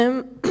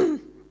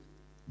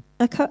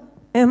A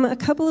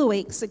couple of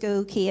weeks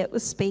ago, Kate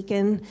was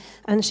speaking,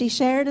 and she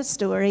shared a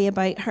story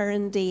about her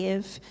and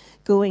Dave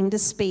going to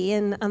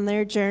Spain and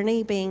their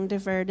journey being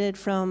diverted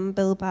from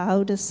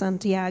Bilbao to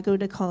Santiago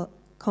de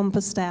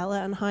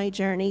Compostela, and how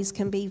journeys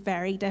can be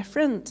very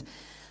different.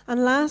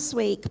 And last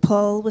week,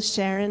 Paul was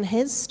sharing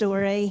his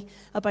story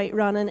about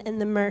running in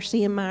the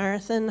Murcia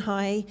Marathon,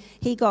 how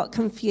he got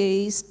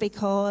confused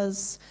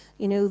because,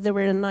 there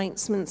were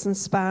announcements in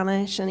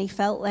Spanish and he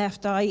felt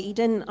left out. He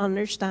didn't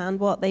understand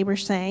what they were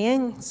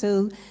saying.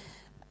 So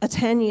a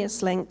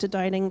tenuous link to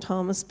Doubting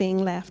Thomas being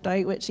left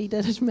out, which he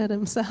did admit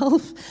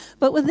himself.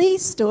 But with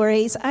these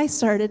stories, I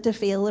started to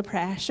feel the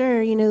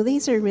pressure.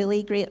 These are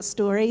really great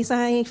stories.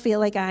 I feel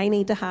like I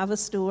need to have a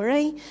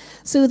story.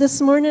 So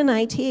this morning,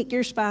 I take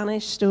your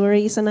Spanish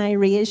stories and I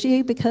raise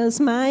you, because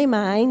my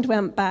mind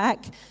went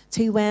back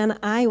to when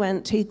I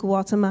went to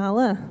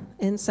Guatemala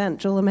in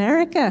Central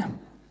America.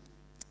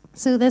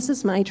 So this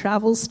is my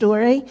travel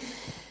story.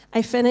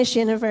 I finished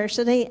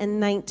university in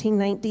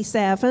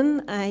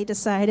 1997. I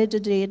decided to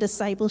do a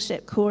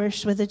discipleship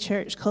course with a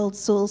church called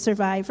Soul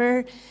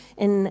Survivor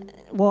in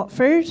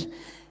Watford.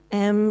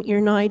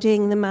 You're now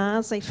doing the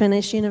maths. I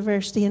finished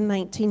university in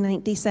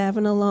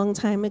 1997, a long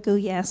time ago.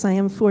 Yes, I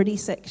am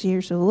 46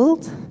 years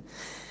old.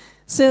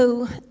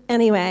 So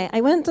anyway,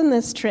 I went on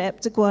this trip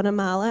to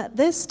Guatemala.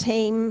 This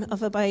team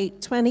of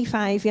about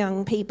 25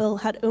 young people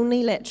had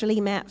only literally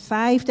met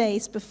 5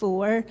 days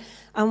before,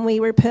 and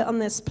we were put on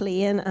this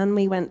plane and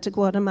we went to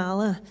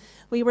Guatemala.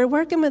 We were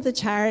working with a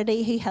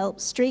charity who helped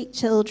street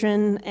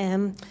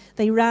children.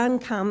 They ran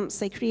camps,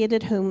 they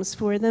created homes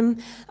for them.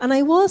 And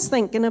I was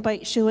thinking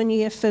about showing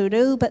you a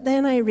photo, but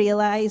then I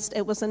realized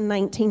it was in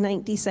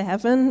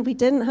 1997. We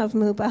didn't have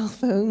mobile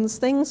phones,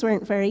 things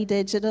weren't very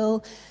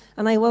digital.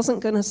 And I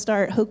wasn't going to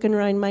start hooking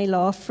around my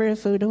loft for a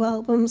photo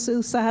album,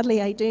 so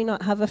sadly I do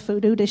not have a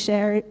photo to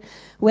share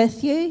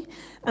with you.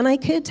 And I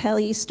could tell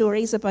you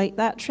stories about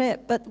that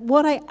trip, but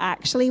what I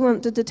actually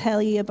wanted to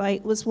tell you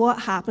about was what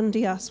happened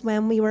to us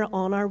when we were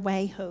on our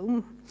way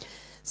home.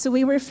 So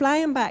we were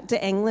flying back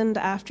to England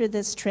after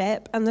this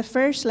trip, and the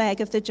first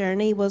leg of the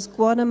journey was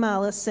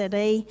Guatemala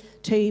City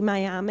to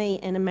Miami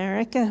in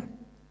America.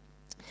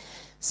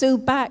 So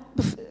back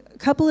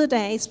couple of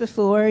days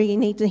before, you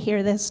need to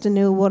hear this to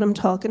know what I'm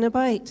talking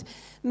about,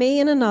 me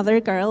and another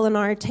girl in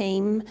our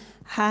team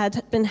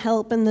had been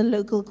helping the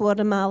local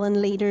Guatemalan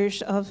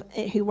leaders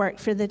who worked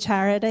for the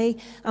charity,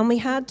 and we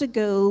had to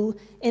go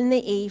in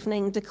the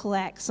evening to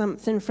collect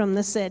something from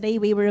the city.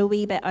 We were a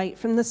wee bit out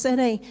from the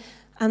city,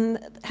 and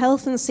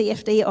health and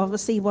safety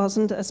obviously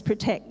wasn't as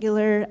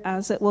particular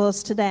as it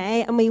was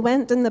today, and we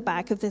went in the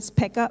back of this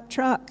pickup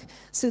truck.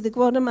 So the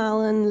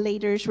Guatemalan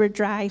leaders were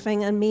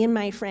driving, and me and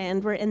my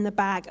friend were in the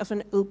back of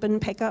an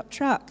open pickup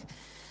truck.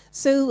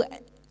 So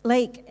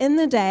in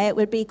the day it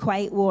would be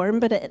quite warm,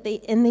 but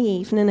in the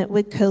evening it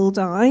would cool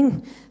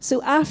down.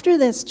 So after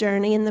this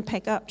journey in the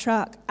pickup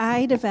truck,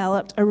 I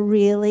developed a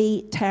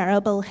really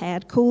terrible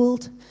head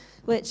cold,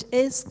 which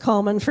is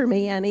common for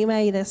me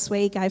anyway. This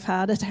week I've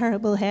had a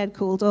terrible head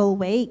cold all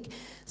week.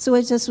 So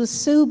I just was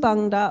so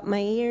bunged up, my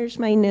ears,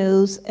 my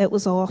nose, it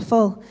was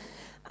awful.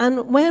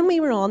 And when we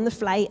were on the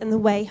flight and the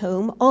way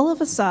home, all of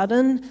a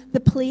sudden, the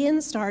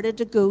plane started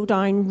to go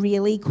down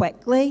really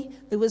quickly.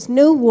 There was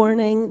no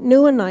warning,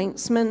 no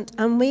announcement,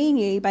 and we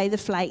knew by the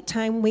flight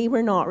time we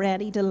were not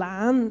ready to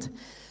land.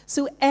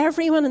 So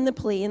everyone in the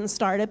plane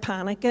started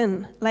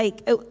panicking.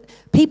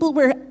 People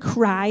were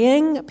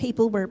crying,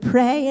 people were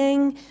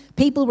praying,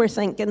 people were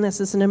thinking this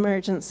is an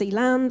emergency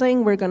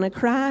landing, we're going to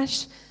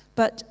crash.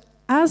 But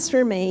as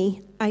for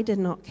me, I did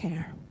not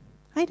care.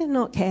 I did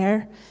not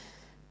care,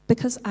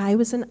 because I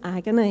was in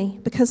agony,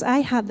 because I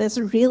had this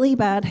really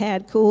bad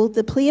head cold.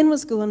 The plane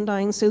was going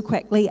down so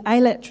quickly, I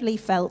literally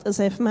felt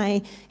as if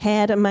my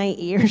head and my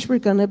ears were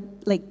going to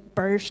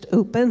burst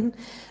open.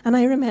 And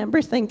I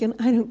remember thinking,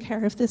 I don't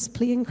care if this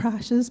plane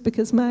crashes,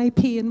 because my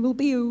pain will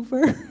be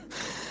over.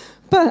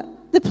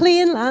 But the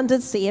plane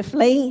landed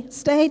safely,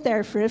 stayed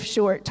there for a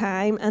short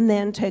time, and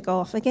then took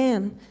off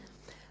again.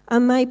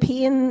 And my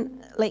pain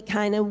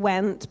kind of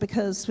went,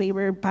 because we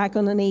were back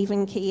on an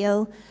even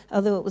keel,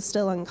 although it was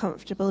still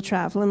uncomfortable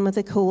traveling with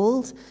a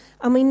cold.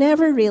 And we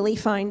never really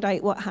found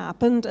out what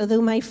happened, although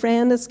my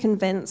friend is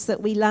convinced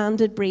that we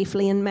landed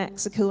briefly in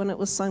Mexico and it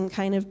was some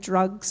kind of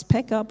drugs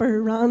pickup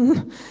or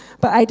run,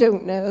 but I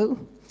don't know.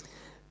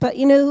 But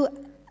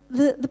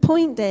the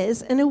point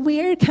is, in a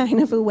weird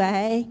kind of a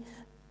way,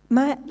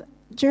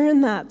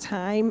 during that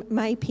time,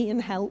 my pain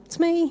helped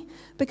me,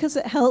 because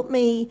it helped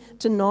me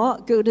to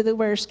not go to the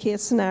worst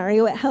case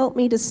scenario. It helped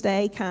me to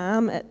stay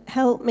calm. It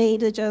helped me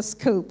to just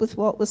cope with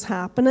what was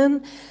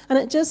happening. And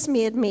it just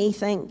made me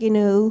think,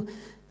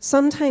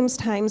 sometimes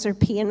times are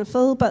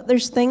painful, but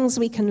there's things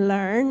we can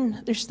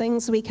learn. There's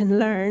things we can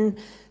learn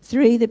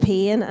through the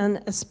pain,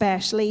 and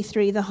especially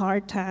through the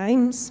hard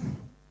times.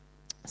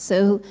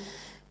 So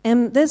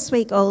this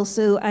week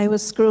also, I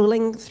was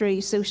scrolling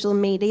through social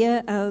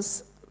media,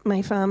 as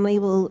my family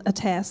will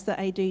attest that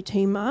I do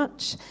too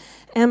much.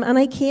 And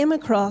I came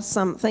across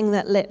something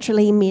that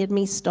literally made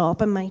me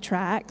stop in my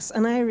tracks,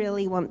 and I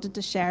really wanted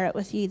to share it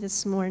with you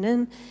this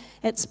morning.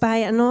 It's by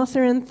an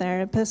author and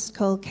therapist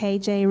called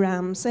KJ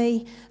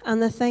Ramsey,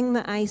 and the thing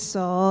that I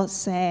saw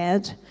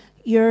said,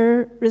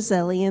 "Your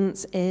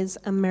resilience is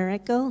a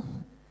miracle."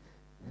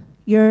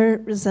 Your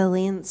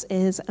resilience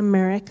is a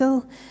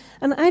miracle.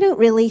 And I don't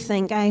really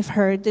think I've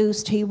heard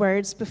those two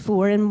words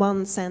before in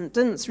one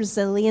sentence,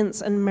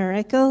 resilience and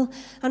miracle.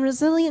 And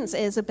resilience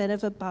is a bit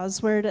of a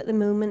buzzword at the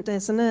moment,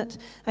 isn't it?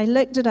 I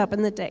looked it up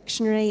in the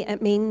dictionary.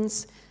 It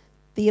means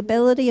the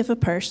ability of a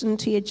person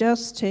to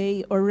adjust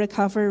to or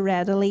recover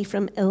readily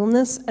from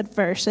illness,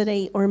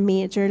 adversity, or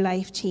major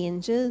life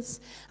changes.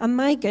 And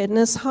my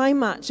goodness, how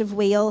much have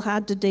we all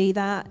had to do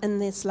that in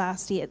this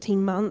last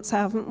 18 months,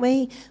 haven't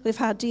we? We've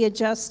had to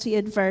adjust to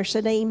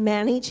adversity,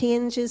 many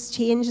changes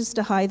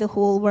to how the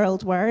whole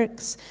world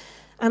works.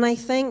 And I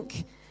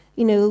think,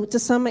 to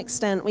some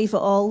extent, we've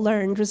all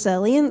learned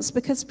resilience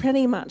because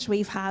pretty much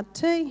we've had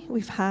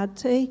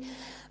to.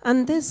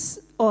 And this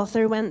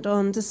author went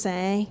on to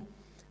say,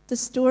 "The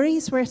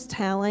stories worth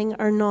telling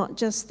are not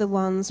just the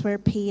ones where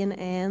pain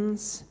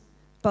ends,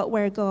 but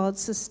where God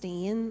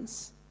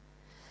sustains."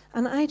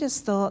 And I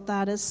just thought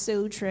that is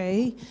so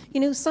true.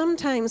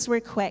 Sometimes we're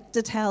quick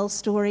to tell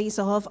stories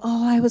of,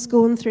 I was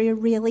going through a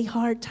really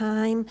hard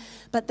time,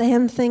 but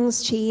then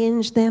things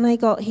changed, then I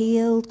got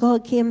healed,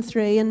 God came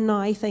through, and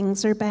now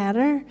things are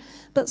better.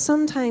 But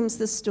sometimes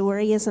the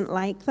story isn't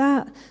like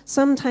that.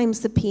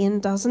 Sometimes the pain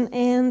doesn't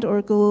end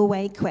or go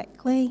away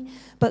quickly,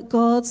 but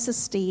God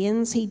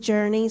sustains. He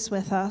journeys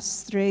with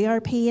us through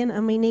our pain,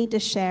 and we need to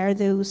share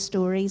those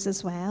stories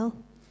as well.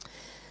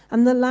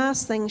 And the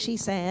last thing she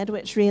said,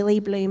 which really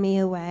blew me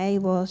away,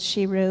 was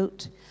she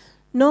wrote,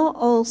 "Not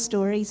all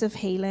stories of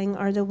healing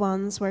are the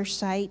ones where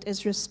sight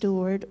is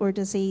restored or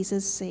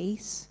diseases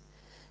cease.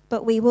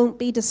 But we won't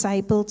be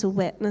discipled to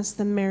witness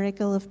the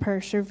miracle of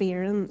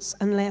perseverance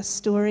unless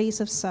stories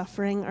of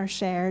suffering are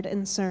shared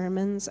in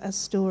sermons as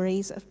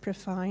stories of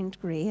profound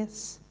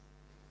grace."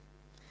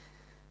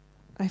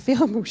 I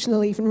feel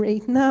emotional even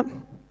reading that.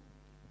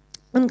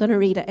 I'm going to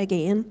read it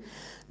again.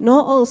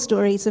 "Not all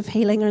stories of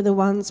healing are the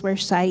ones where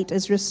sight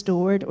is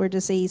restored or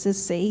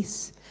diseases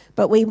cease,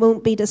 but we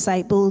won't be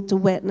discipled to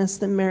witness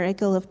the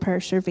miracle of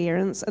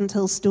perseverance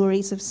until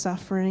stories of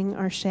suffering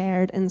are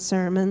shared in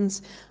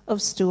sermons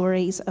of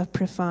stories of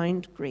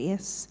profound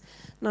grace."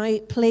 Now,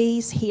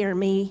 please hear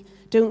me.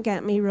 Don't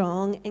get me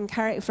wrong. In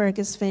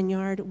Carrickfergus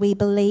Vineyard, we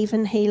believe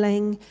in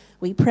healing.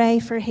 We pray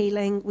for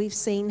healing. We've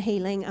seen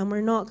healing, and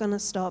we're not going to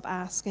stop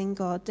asking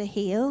God to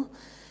heal.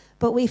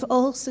 But we've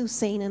also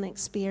seen and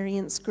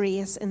experienced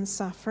grace in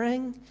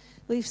suffering.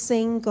 We've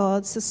seen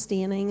God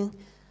sustaining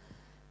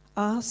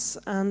us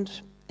and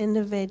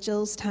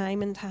individuals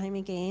time and time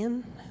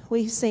again.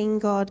 We've seen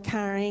God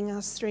carrying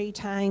us through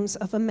times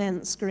of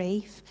immense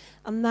grief,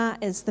 and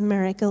that is the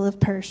miracle of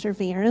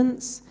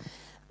perseverance.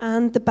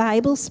 And the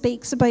Bible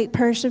speaks about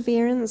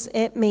perseverance.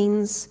 It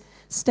means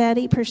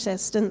steady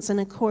persistence in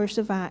a course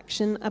of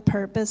action, a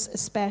purpose,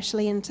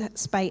 especially in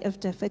spite of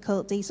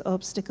difficulties,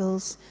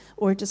 obstacles,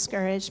 or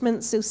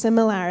discouragement. So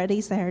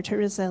similarities there to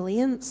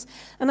resilience.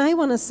 And I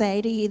want to say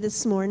to you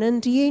this morning,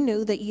 do you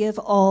know that you have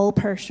all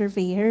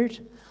persevered?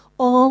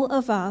 All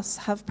of us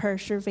have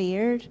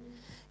persevered.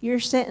 You're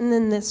sitting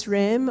in this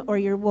room or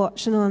you're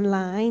watching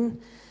online.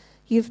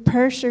 You've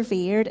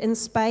persevered in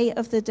spite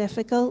of the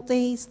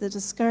difficulties, the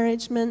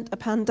discouragement, a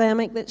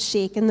pandemic that's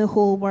shaken the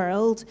whole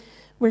world.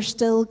 We're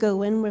still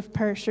going, we've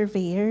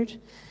persevered.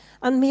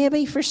 And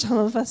maybe for some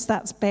of us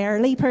that's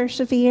barely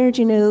persevered,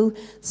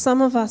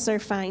 some of us are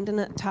finding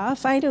it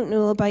tough. I don't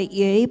know about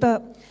you,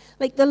 but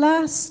like the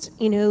last,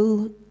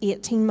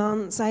 18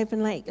 months, I've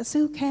been like, it's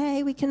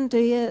okay, we can do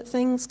it,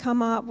 things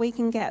come up, we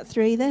can get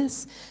through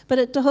this. But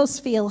it does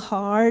feel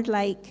hard,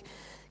 like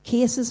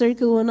cases are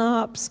going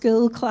up,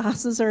 school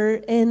classes are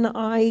in,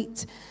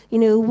 out.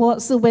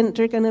 What's the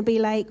winter going to be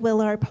like?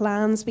 Will our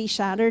plans be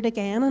shattered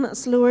again? And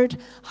it's, Lord,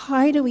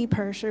 how do we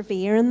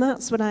persevere? And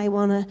that's what I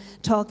want to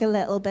talk a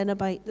little bit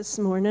about this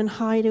morning.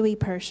 How do we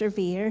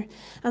persevere?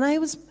 And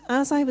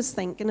as I was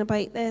thinking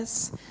about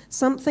this,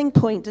 something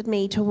pointed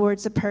me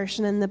towards a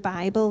person in the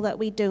Bible that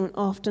we don't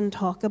often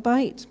talk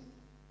about.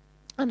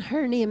 And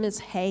her name is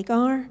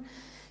Hagar.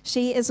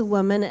 She is a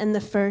woman in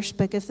the first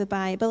book of the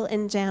Bible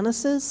in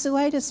Genesis. So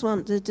I just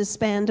wanted to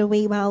spend a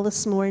wee while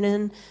this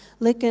morning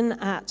looking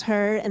at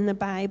her in the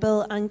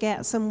Bible and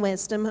get some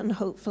wisdom and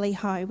hopefully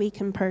how we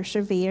can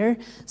persevere.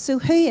 So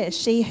who is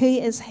she? Who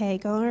is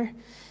Hagar?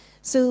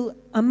 So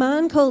a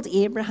man called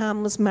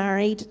Abraham was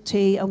married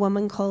to a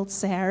woman called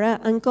Sarah,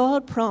 and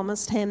God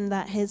promised him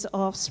that his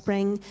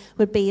offspring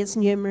would be as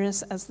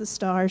numerous as the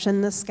stars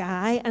in the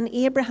sky. And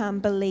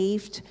Abraham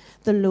believed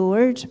the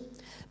Lord.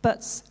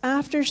 But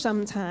after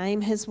some time,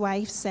 his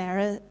wife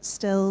Sarah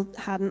still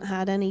hadn't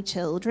had any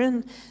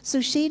children, so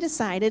she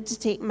decided to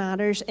take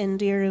matters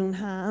into her own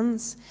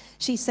hands.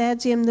 She said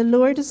to him, "The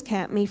Lord has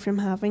kept me from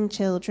having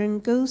children.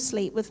 Go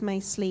sleep with my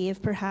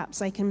slave.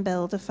 Perhaps I can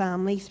build a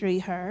family through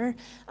her."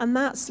 And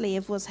that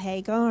slave was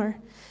Hagar.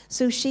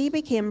 So she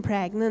became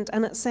pregnant,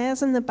 and it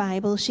says in the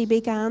Bible she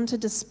began to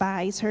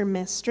despise her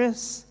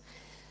mistress.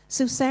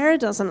 So Sarah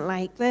doesn't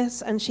like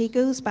this, and she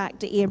goes back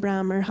to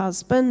Abraham, her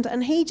husband,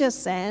 and he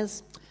just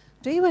says,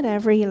 "Do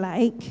whatever you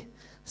like."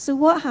 So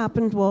what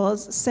happened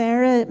was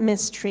Sarah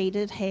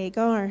mistreated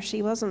Hagar.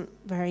 She wasn't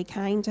very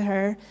kind to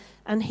her,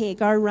 and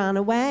Hagar ran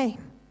away.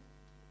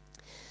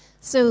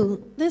 So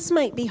this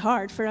might be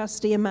hard for us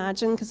to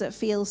imagine because it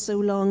feels so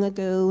long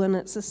ago and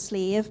it's a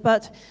slave.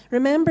 But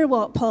remember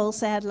what Paul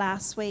said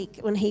last week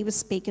when he was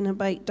speaking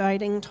about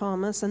doubting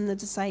Thomas and the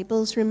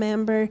disciples.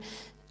 Remember,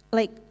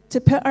 to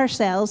put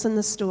ourselves in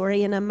the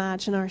story and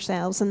imagine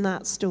ourselves in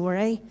that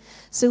story.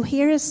 So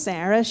here is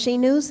Sarah. She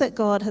knows that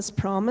God has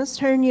promised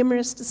her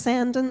numerous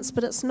descendants,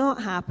 but it's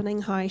not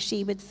happening how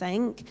she would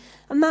think.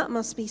 And that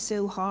must be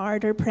so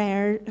hard.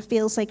 It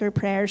feels like her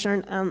prayers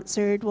aren't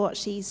answered. What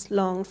she's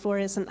longed for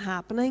isn't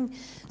happening.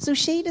 So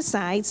she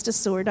decides to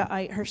sort it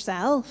out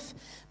herself.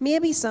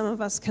 Maybe some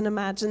of us can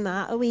imagine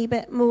that a wee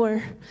bit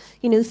more.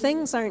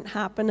 Things aren't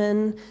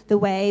happening the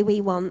way we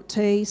want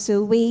to,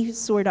 so we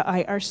sort it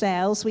out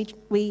ourselves.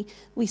 We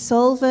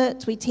solve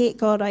it, we take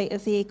God out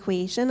of the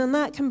equation, and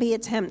that can be a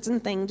tempting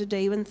thing to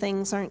do when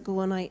things aren't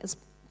going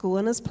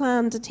as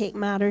planned, to take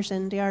matters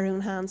into our own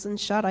hands and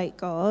shut out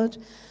God.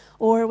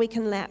 Or we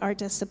can let our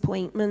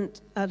disappointment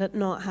at it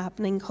not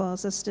happening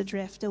cause us to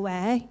drift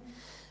away.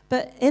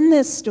 But in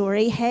this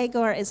story,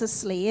 Hagar is a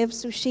slave,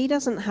 so she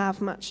doesn't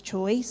have much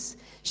choice.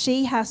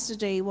 She has to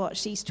do what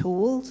she's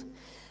told.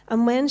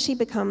 And when she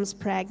becomes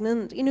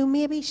pregnant,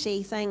 maybe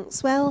she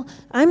thinks, well,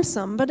 I'm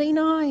somebody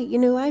now.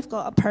 I've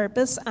got a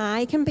purpose.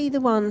 I can be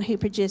the one who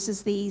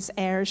produces these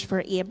heirs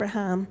for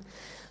Abraham.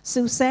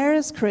 So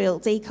Sarah's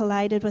cruelty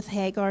collided with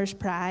Hagar's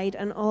pride,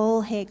 and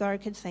all Hagar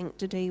could think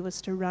to do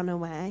was to run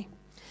away.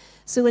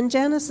 So in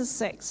Genesis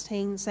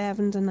 16,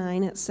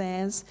 7-9, it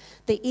says,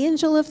 "The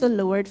angel of the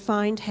Lord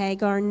found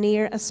Hagar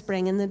near a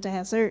spring in the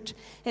desert.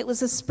 It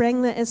was a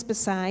spring that is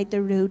beside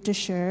the road to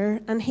Shur.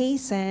 And he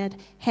said,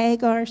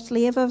 'Hagar,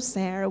 slave of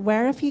Sarah,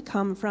 where have you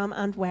come from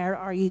and where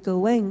are you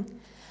going?'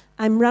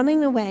 'I'm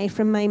running away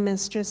from my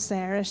mistress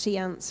Sarah,' she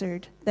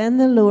answered. Then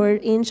the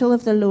angel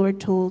of the Lord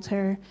told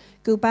her,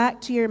 'Go back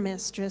to your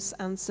mistress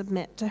and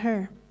submit to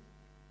her.'"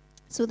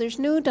 So there's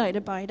no doubt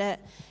about it.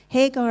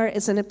 Hagar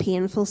is in a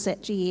painful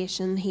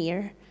situation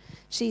here.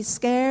 She's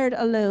scared,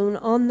 alone,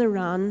 on the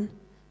run.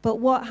 But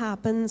what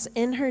happens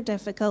in her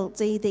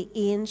difficulty? The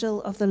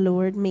angel of the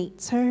Lord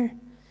meets her.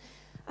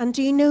 And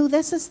do you know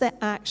this is the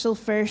actual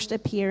first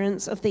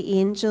appearance of the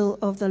angel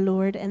of the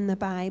Lord in the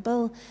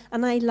Bible?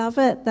 And I love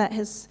it that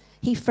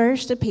he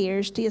first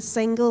appears to a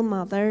single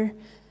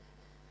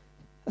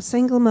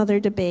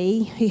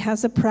mother-to-be who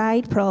has a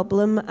pride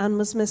problem and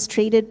was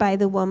mistreated by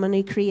the woman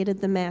who created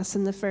the mess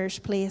in the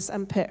first place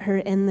and put her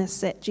in this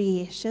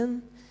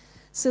situation.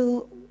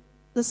 So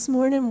this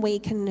morning we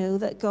can know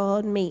that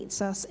God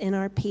meets us in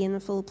our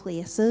painful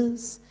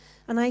places.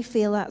 And I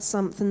feel that's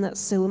something that's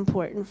so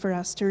important for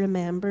us to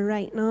remember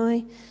right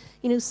now.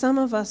 Some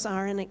of us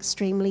are in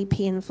extremely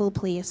painful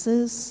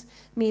places.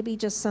 Maybe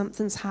just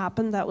something's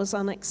happened that was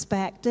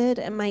unexpected.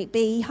 It might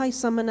be how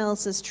someone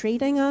else is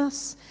treating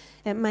us.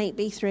 It might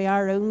be through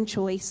our own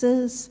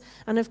choices.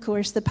 And of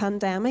course, the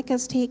pandemic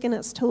has taken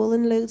its toll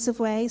in loads of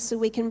ways, so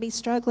we can be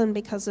struggling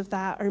because of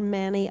that or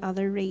many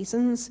other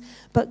reasons.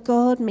 But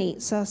God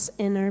meets us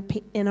in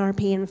our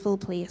painful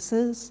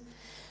places.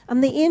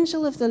 And the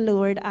angel of the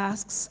Lord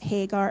asks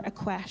Hagar a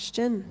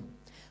question.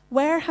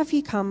 Where have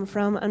you come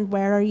from and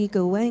where are you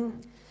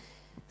going?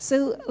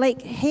 So,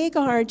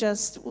 Hagar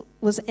just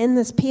was in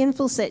this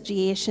painful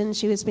situation.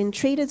 She was being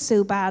treated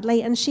so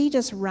badly, and she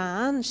just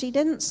ran. She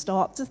didn't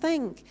stop to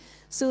think.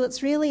 So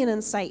it's really an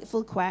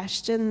insightful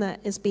question that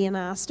is being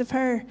asked of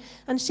her.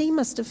 And she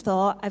must have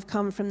thought, I've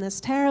come from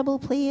this terrible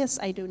place.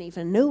 I don't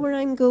even know where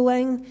I'm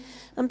going.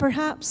 And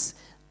perhaps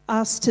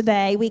us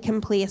today, we can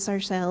place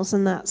ourselves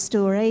in that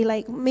story.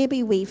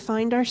 Maybe we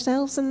found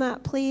ourselves in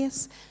that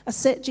place. A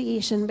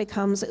situation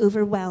becomes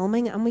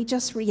overwhelming and we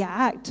just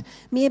react.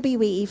 Maybe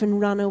we even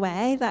run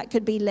away. That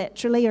could be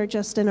literally or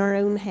just in our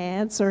own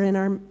heads or in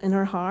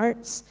our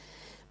hearts.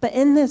 But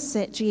in this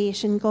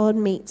situation, God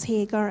meets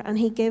Hagar and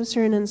he gives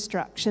her an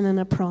instruction and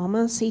a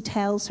promise. He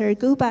tells her,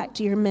 "Go back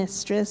to your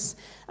mistress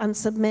and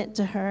submit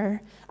to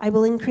her. I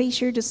will increase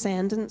your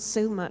descendants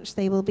so much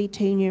they will be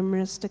too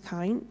numerous to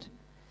count."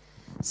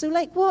 So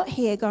what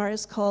Hagar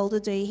is called to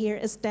do here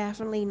is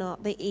definitely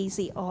not the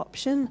easy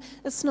option.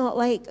 It's not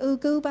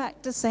go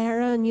back to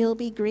Sarah and you'll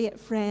be great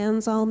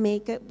friends. I'll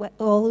make it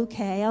all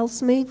okay. I'll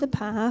smooth the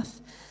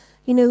path.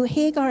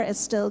 Hagar is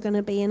still going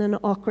to be in an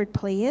awkward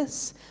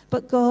place,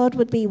 but God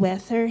would be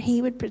with her.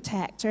 He would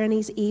protect her, and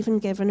he's even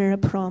given her a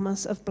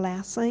promise of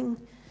blessing.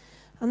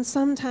 And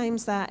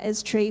sometimes that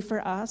is true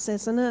for us,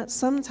 isn't it?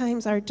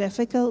 Sometimes our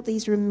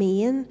difficulties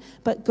remain,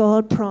 but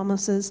God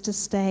promises to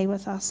stay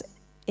with us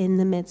in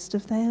the midst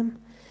of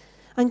them.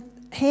 And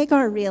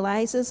Hagar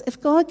realizes, if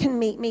God can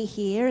meet me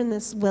here in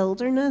this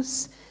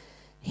wilderness,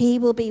 he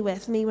will be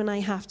with me when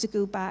I have to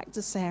go back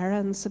to Sarah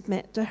and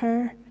submit to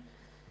her.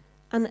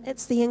 And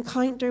it's the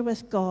encounter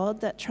with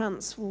God that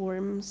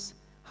transforms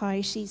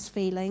how she's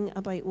feeling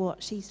about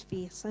what she's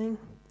facing.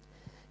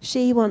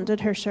 She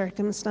wanted her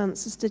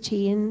circumstances to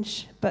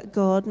change, but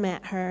God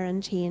met her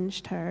and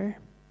changed her.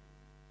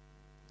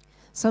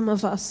 Some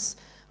of us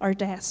are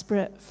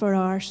desperate for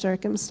our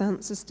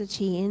circumstances to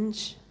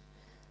change,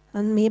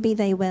 and maybe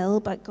they will,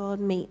 but God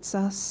meets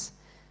us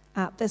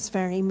at this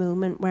very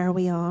moment where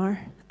we are.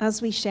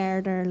 As we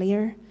shared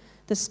earlier,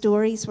 the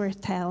stories we're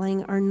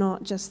telling are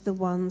not just the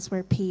ones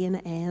where pain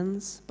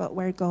ends, but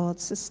where God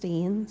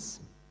sustains.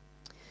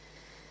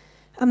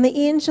 And the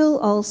angel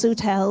also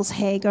tells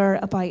Hagar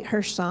about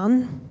her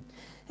son.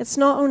 It's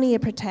not only a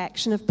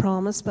protection of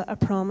promise, but a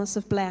promise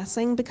of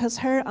blessing, because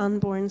her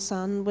unborn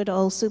son would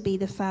also be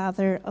the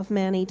father of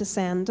many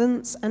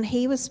descendants, and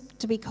he was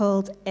to be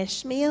called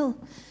Ishmael.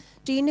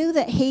 Do you know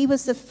that he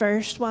was the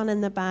first one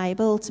in the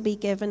Bible to be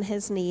given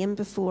his name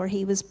before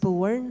he was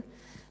born?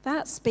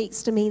 That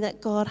speaks to me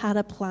that God had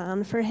a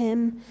plan for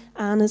him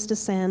and his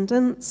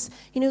descendants.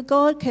 You know,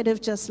 God could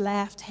have just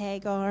left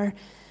Hagar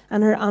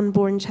and her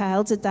unborn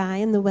child to die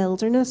in the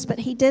wilderness, but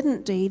he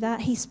didn't do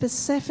that. He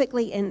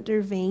specifically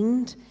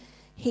intervened.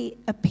 He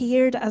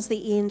appeared as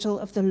the angel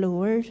of the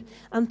Lord,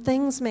 and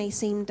things may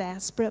seem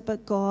desperate,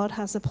 but God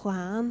has a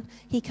plan.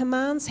 He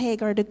commands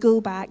Hagar to go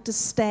back, to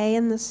stay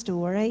in the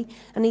story,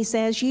 and he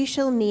says, "You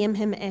shall name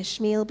him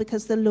Ishmael,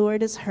 because the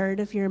Lord has heard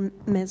of your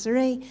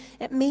misery."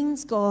 It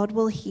means God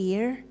will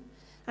hear,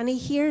 and he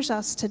hears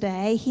us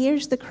today,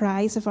 hears the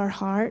cries of our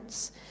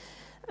hearts.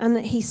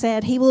 And he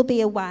said, he will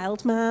be a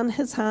wild man.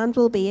 His hand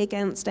will be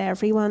against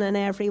everyone and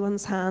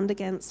everyone's hand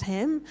against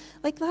him.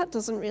 Like, that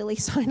doesn't really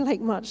sound like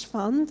much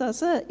fun,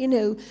 does it? You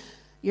know,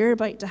 you're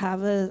about to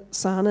have a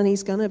son and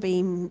he's going to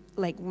be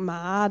like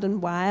mad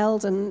and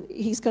wild, and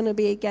he's going to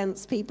be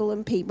against people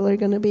and people are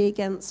going to be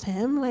against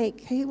him.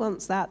 Like, who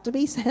wants that to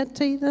be said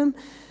to them?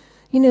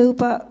 You know,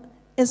 but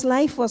his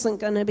life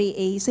wasn't going to be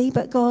easy,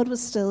 but God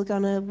was still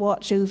going to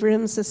watch over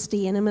him,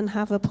 sustain him, and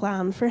have a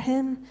plan for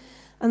him.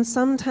 And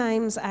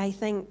sometimes I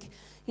think,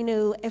 you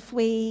know, if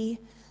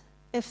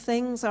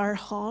things are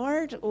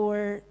hard,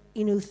 or,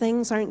 you know,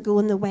 things aren't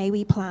going the way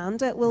we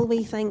planned it, will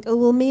we think, oh,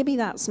 well, maybe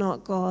that's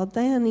not God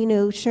then, you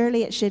know,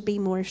 surely it should be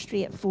more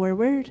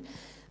straightforward.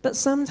 But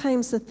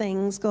sometimes the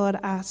things God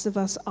asks of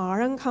us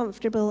are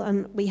uncomfortable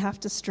and we have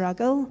to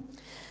struggle.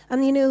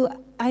 And, you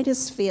know, I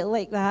just feel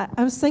like that.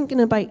 I was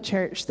thinking about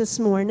church this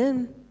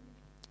morning.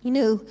 You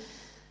know,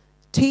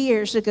 2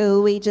 years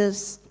ago, we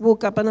just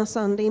woke up on a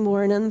Sunday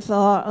morning and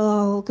thought,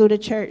 oh, I'll go to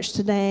church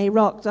today,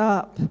 rocked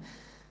up,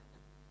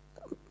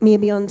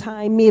 maybe on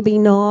time, maybe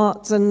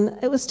not. And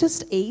it was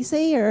just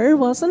easier,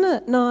 wasn't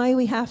it? Now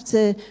we have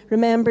to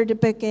remember to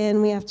book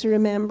in, we have to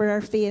remember our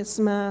face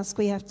mask,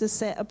 we have to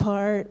sit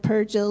apart.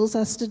 Per Jules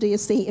has to do a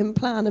seating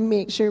plan and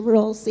make sure we're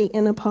all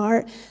seating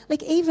apart.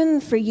 Like,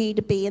 even for you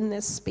to be in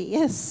this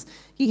space,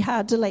 you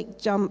had to like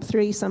jump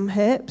through some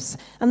hoops.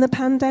 And the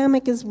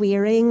pandemic is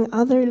wearying,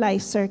 other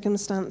life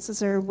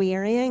circumstances are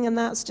wearying, and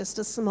that's just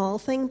a small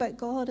thing, but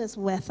God is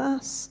with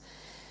us.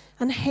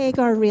 And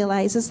Hagar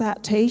realizes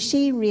that too.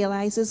 She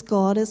realizes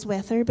God is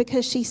with her,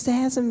 because she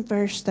says in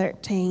verse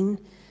 13,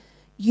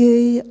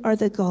 "You are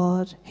the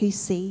God who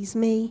sees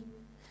me.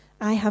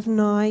 I have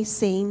now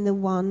seen the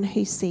one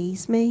who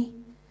sees me."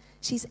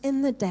 She's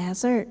in the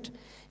desert.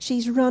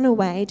 She's run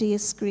away to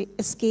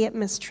escape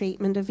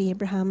mistreatment of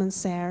Abraham and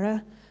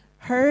Sarah.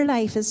 Her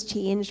life has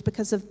changed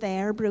because of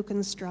their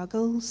broken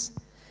struggles.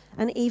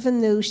 And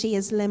even though she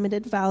has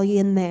limited value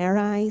in their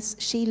eyes,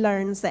 she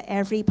learns that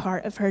every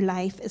part of her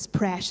life is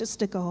precious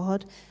to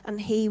God, and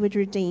he would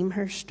redeem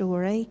her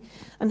story.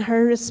 And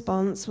her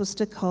response was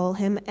to call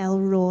him El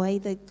Roi,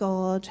 the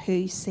God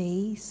who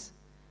sees.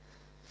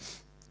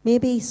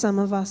 Maybe some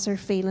of us are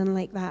feeling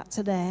like that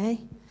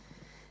today.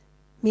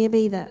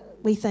 Maybe that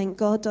we think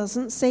God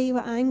doesn't see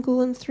what I'm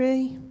going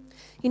through.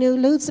 You know,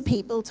 loads of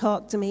people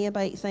talk to me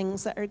about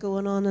things that are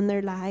going on in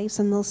their lives,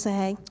 and they'll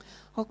say,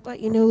 oh, but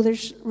you know,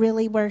 there's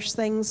really worse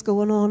things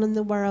going on in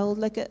the world.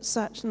 Look at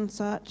such and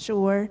such.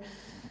 Or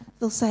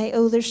they'll say,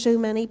 oh, there's so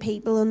many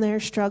people and their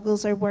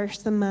struggles are worse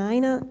than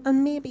mine.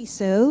 And maybe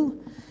so.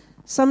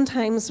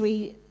 Sometimes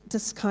we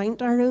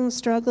discount our own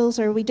struggles,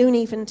 or we don't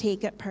even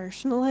take it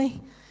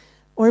personally.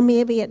 Or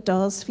maybe it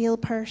does feel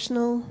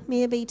personal.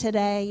 Maybe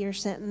today you're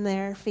sitting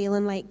there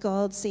feeling like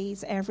God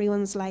sees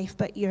everyone's life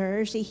but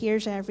yours. He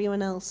hears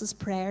everyone else's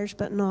prayers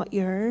but not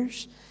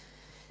yours.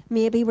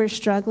 Maybe we're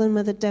struggling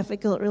with a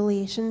difficult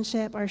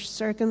relationship. Our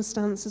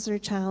circumstances are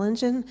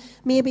challenging.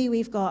 Maybe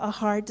we've got a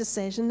hard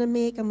decision to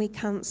make and we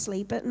can't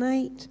sleep at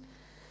night.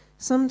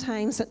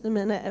 Sometimes at the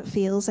minute it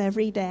feels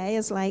every day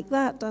is like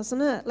that,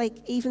 doesn't it? Like,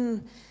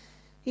 even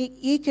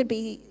you could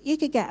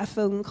get a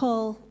phone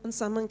call and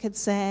someone could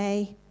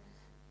say,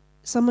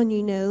 someone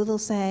you know, they'll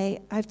say,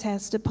 I've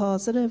tested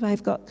positive,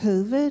 I've got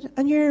COVID,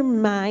 and your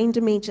mind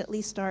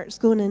immediately starts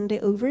going into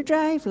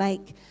overdrive,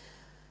 like,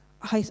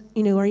 how,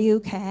 are you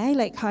okay?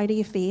 Like, how do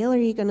you feel? Are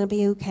you going to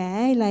be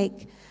okay?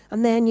 Like,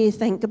 and then you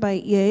think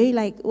about you,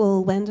 like,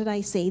 well, when did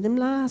I see them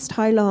last?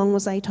 How long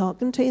was I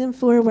talking to them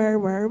for? Where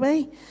were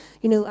we?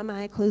 Am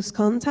I a close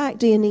contact?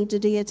 Do you need to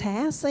do a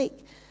test? Like,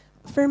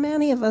 for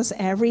many of us,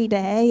 every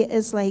day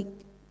is like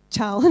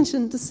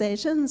challenging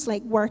decisions,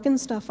 like working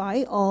stuff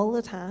out all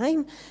the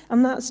time.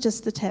 And that's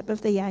just the tip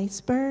of the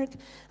iceberg.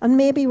 And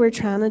maybe we're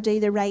trying to do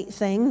the right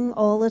thing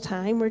all the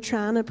time. We're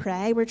trying to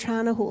pray. We're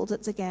trying to hold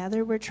it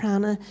together. We're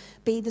trying to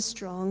be the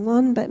strong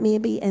one, but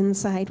maybe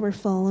inside we're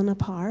falling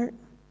apart.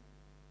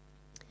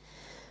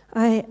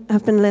 I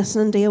have been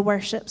listening to a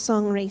worship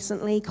song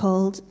recently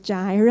called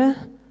Jireh.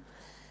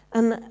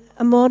 And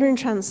a modern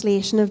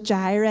translation of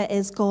Jireh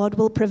is God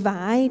will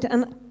provide.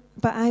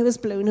 But I was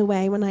blown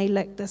away when I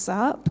looked this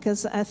up,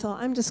 because I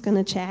thought, I'm just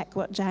going to check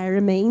what Jireh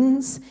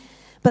means.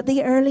 But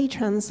the early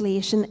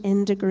translation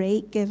into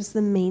Greek gives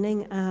the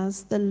meaning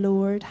as the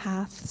Lord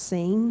hath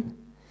seen.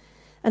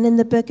 And in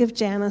the book of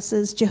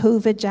Genesis,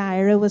 Jehovah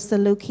Jireh was the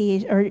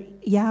location, or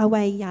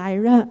Yahweh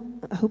Jireh,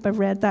 I hope I've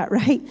read that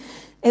right.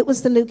 It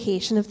was the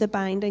location of the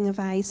binding of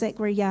Isaac,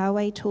 where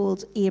Yahweh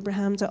told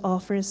Abraham to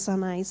offer his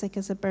son Isaac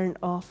as a burnt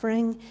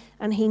offering,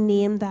 and he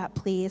named that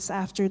place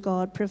after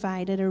God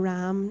provided a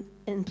ram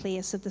in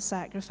place of the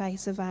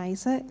sacrifice of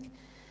Isaac.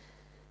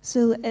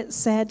 So it's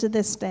said to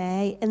this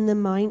day, in the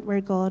mount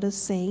where God is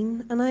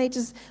seen. And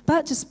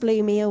that just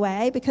blew me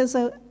away, because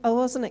I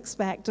wasn't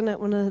expecting it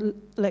when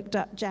I looked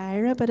up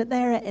Jireh, but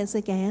there it is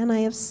again. I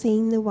have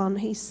seen the one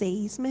who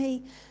sees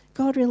me.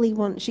 God really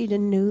wants you to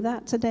know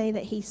that today,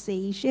 that he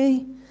sees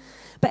you.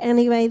 But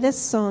anyway, this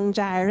song,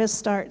 Jireh,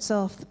 starts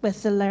off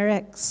with the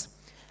lyrics,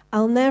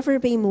 I'll never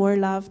be more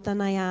loved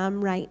than I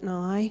am right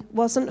now.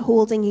 Wasn't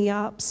holding you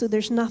up, so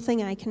there's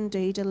nothing I can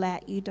do to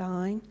let you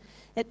down.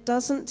 It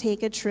doesn't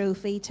take a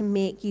trophy to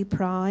make you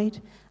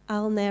proud.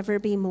 I'll never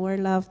be more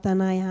loved than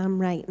I am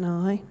right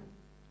now.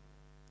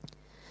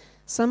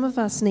 Some of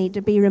us need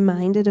to be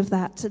reminded of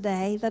that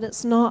today, that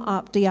it's not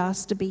up to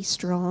us to be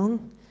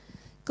strong.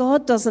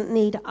 God doesn't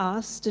need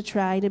us to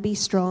try to be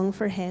strong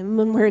for him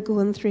when we're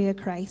going through a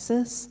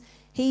crisis.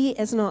 He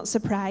is not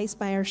surprised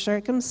by our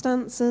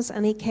circumstances,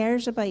 and he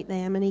cares about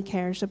them and he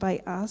cares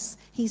about us.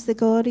 He's the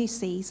God who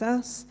sees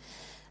us.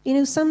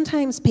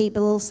 Sometimes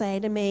people will say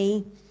to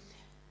me,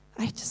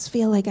 I just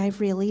feel like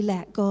I've really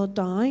let God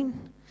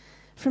down.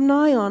 From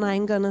now on,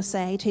 I'm going to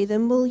say to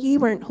them, well, you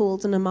weren't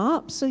holding him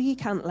up, so you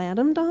can't let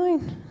him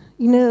down.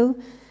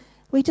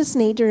 We just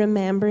need to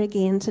remember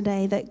again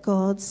today that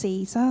God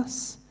sees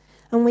us.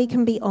 And we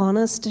can be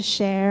honest to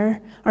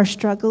share our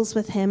struggles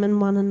with him and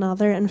one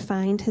another and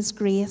find his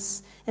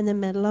grace in the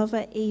middle of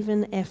it,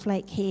 even if,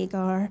 like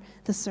Hagar,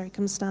 the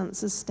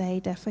circumstances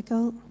stay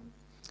difficult.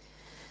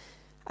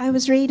 I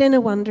was reading a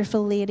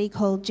wonderful lady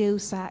called Jo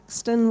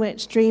Saxton,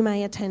 which drew my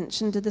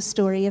attention to the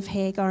story of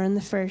Hagar in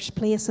the first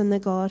place and the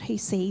God who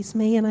sees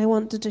me, and I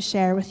wanted to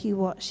share with you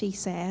what she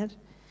said.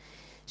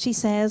 She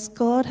says,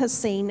 God has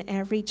seen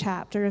every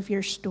chapter of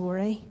your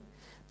story,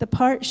 the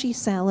parts you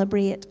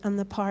celebrate and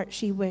the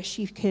parts you wish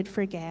you could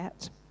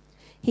forget.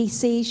 He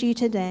sees you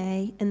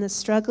today in the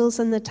struggles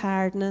and the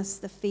tiredness,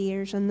 the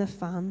fears and the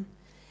fun.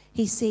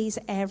 He sees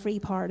every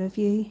part of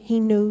you. He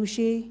knows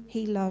you.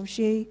 He loves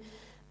you.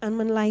 And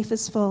when life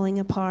is falling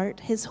apart,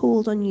 his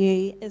hold on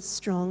you is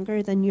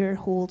stronger than your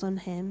hold on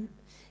him.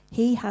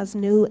 He has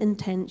no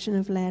intention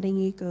of letting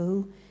you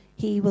go.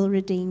 He will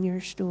redeem your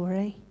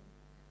story.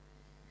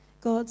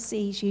 God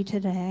sees you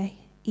today.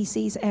 He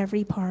sees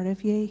every part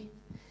of you.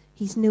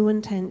 He's no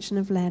intention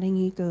of letting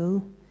you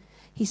go.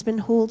 He's been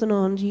holding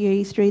on to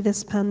you through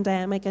this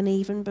pandemic and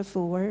even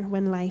before,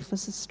 when life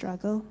was a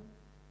struggle.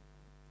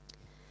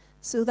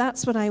 So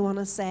that's what I want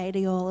to say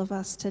to all of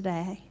us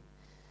today.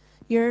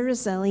 Your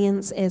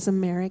resilience is a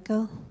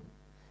miracle.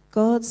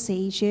 God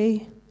sees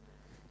you.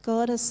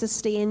 God has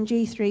sustained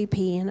you through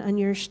pain, and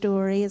your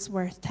story is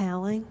worth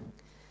telling.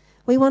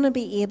 We want to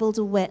be able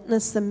to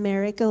witness the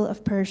miracle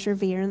of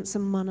perseverance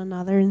in one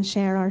another and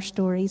share our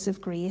stories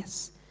of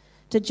grace,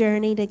 to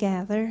journey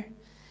together.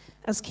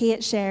 As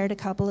Kate shared a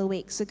couple of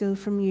weeks ago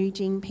from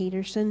Eugene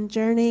Peterson,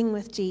 journeying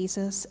with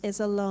Jesus is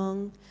a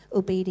long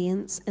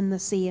obedience in the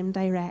same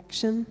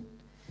direction.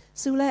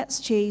 So let's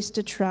choose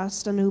to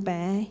trust and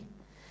obey.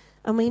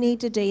 And we need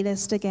to do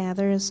this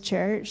together as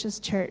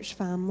church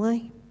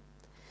family.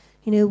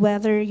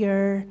 Whether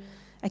you're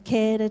a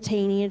kid, a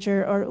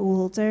teenager, or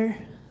older,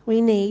 we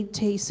need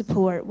to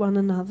support one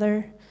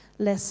another,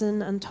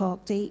 listen and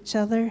talk to each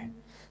other.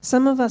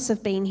 Some of us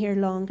have been here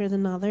longer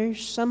than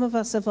others. Some of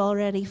us have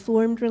already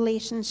formed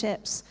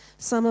relationships.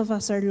 Some of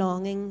us are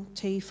longing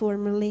to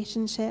form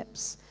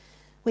relationships.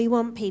 We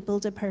want people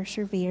to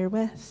persevere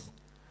with.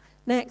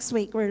 Next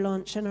week, we're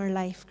launching our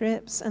life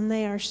groups, and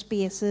they are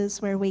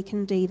spaces where we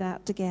can do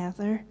that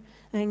together.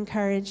 I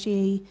encourage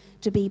you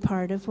to be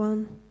part of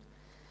one.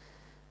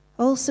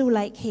 Also,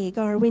 like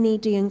Hagar, we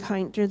need to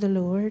encounter the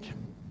Lord.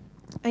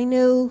 I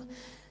know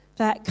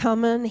that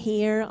coming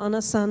here on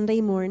a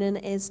Sunday morning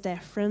is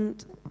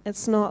different.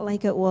 It's not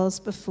like it was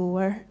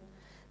before.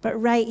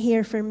 But right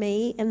here for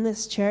me in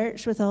this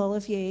church with all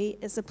of you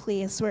is a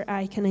place where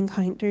I can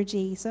encounter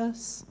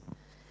Jesus.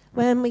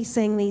 When we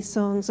sing these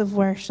songs of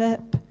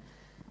worship,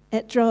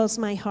 it draws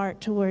my heart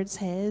towards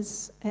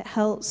his. It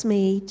helps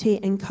me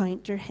to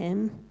encounter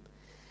him.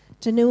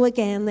 To know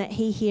again that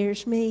he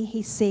hears me,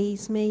 he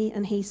sees me,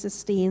 and he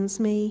sustains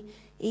me,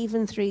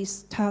 even through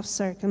tough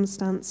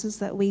circumstances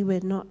that we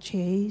would not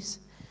choose.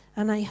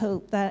 And I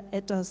hope that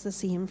it does the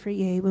same for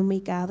you when we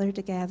gather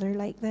together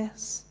like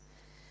this.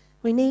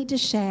 We need to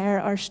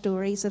share our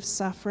stories of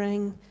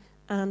suffering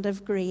and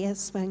of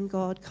grace when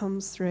God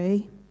comes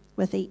through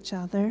with each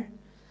other.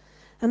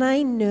 And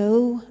I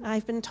know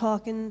I've been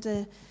talking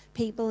to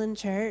people in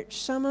church.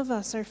 Some of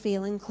us are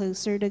feeling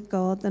closer to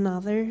God than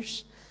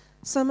others.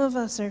 Some of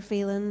us are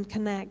feeling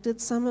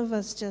connected. Some of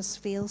us just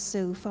feel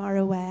so far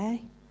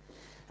away.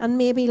 And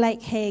maybe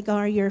like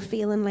Hagar, you're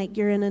feeling like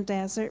you're in a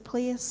desert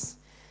place.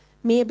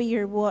 Maybe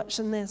you're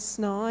watching this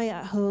now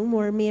at home,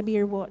 or maybe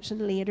you're watching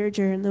later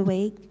during the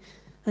week,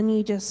 and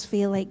you just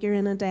feel like you're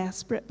in a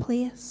desperate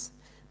place.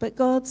 But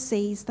God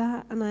sees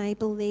that, and I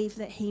believe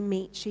that he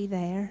meets you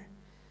there.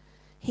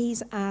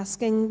 He's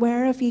asking,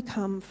 where have you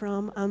come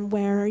from and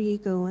where are you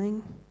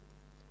going?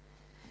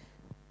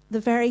 The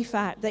very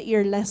fact that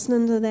you're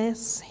listening to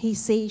this, he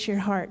sees your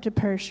heart to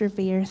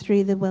persevere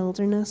through the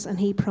wilderness, and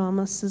he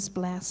promises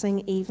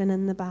blessing even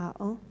in the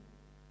battle.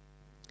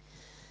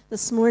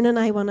 This morning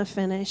I want to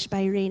finish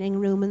by reading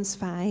Romans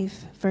 5,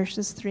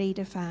 verses 3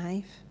 to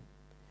 5.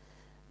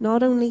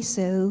 Not only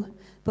so,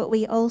 but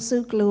we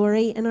also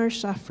glory in our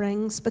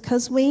sufferings,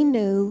 because we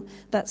know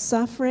that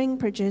suffering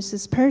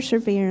produces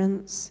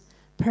perseverance,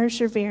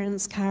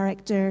 perseverance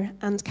character,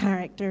 and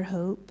character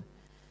hope.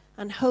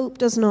 And hope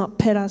does not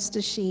put us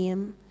to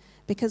shame,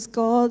 because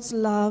God's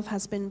love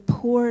has been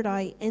poured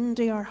out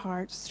into our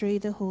hearts through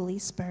the Holy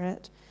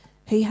Spirit,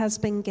 who has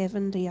been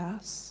given to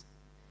us.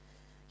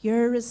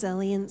 Your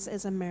resilience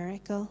is a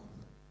miracle.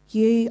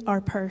 You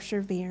are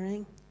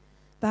persevering.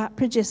 That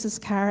produces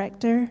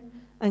character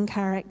and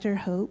character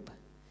hope.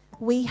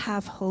 We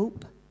have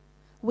hope.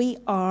 We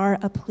are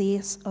a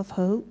place of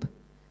hope.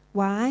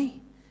 Why?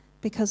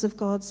 Because of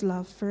God's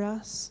love for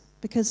us.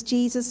 Because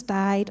Jesus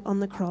died on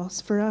the cross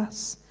for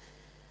us.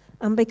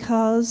 And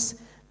because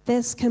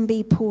this can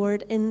be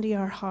poured into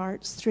our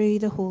hearts through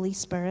the Holy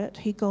Spirit,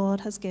 who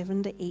God has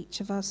given to each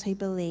of us who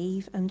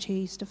believe and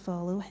choose to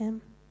follow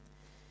him.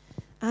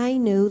 I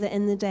know that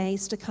in the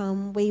days to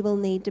come, we will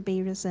need to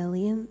be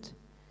resilient.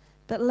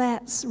 But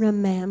let's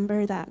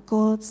remember that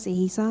God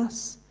sees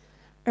us.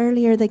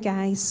 Earlier the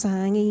guy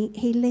sang,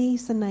 he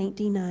leaves the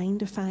 99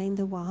 to find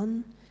the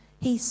one.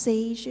 He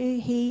sees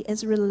you. He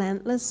is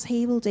relentless.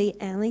 He will do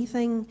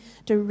anything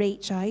to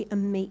reach out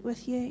and meet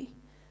with you.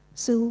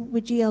 So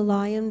would you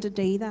allow him to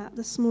do that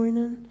this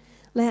morning?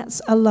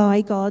 Let's allow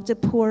God to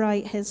pour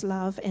out his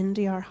love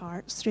into our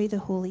hearts through the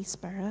Holy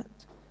Spirit.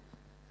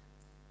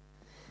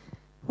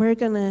 We're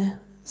going to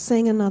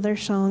sing another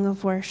song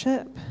of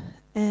worship.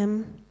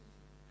 And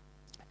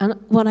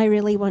what I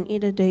really want you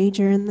to do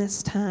during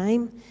this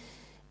time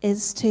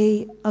is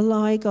to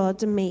allow God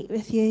to meet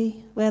with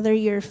you, whether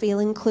you're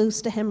feeling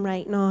close to him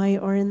right now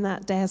or in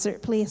that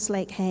desert place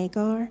like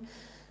Hagar.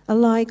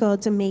 Allow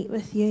God to meet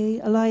with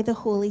you. Allow the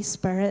Holy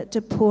Spirit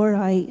to pour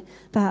out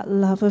that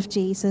love of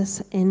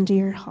Jesus into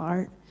your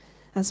heart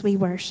as we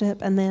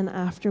worship, and then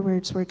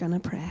afterwards we're going to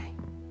pray.